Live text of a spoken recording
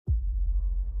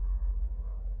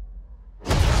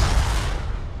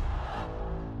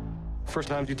First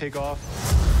time you take off,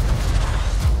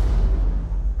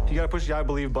 you gotta push the I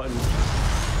believe button.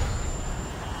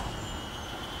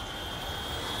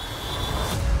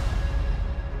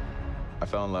 I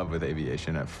fell in love with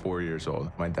aviation at 4 years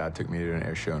old. My dad took me to an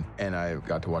air show, and I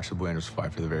got to watch the Blue Angels fly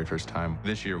for the very first time.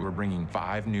 This year, we're bringing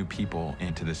 5 new people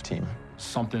into this team.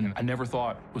 Something I never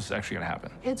thought was actually gonna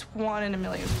happen. It's 1 in a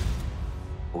million.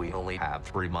 We only have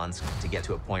 3 months to get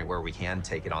to a point where we can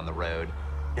take it on the road.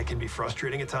 It can be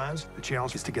frustrating at times. The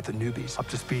challenge is to get the newbies up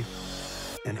to speed,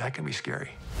 and that can be scary.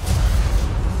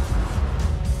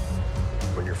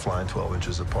 When you're flying 12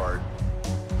 inches apart,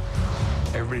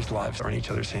 everybody's lives are in each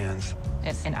other's hands.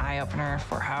 It's an eye-opener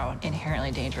for how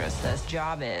inherently dangerous this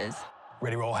job is.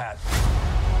 Ready, roll, hat.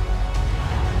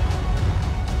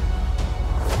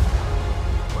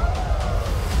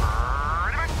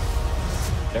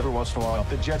 Every once in a while,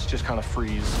 the jets just kind of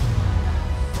freeze,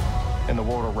 and the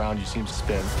world around you seems to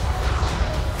spin.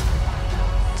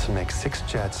 To make 6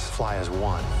 jets fly as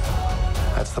one,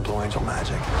 that's the Blue Angel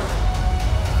magic.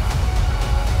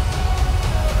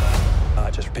 I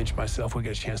just pinched myself. We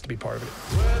get a chance to be part of it.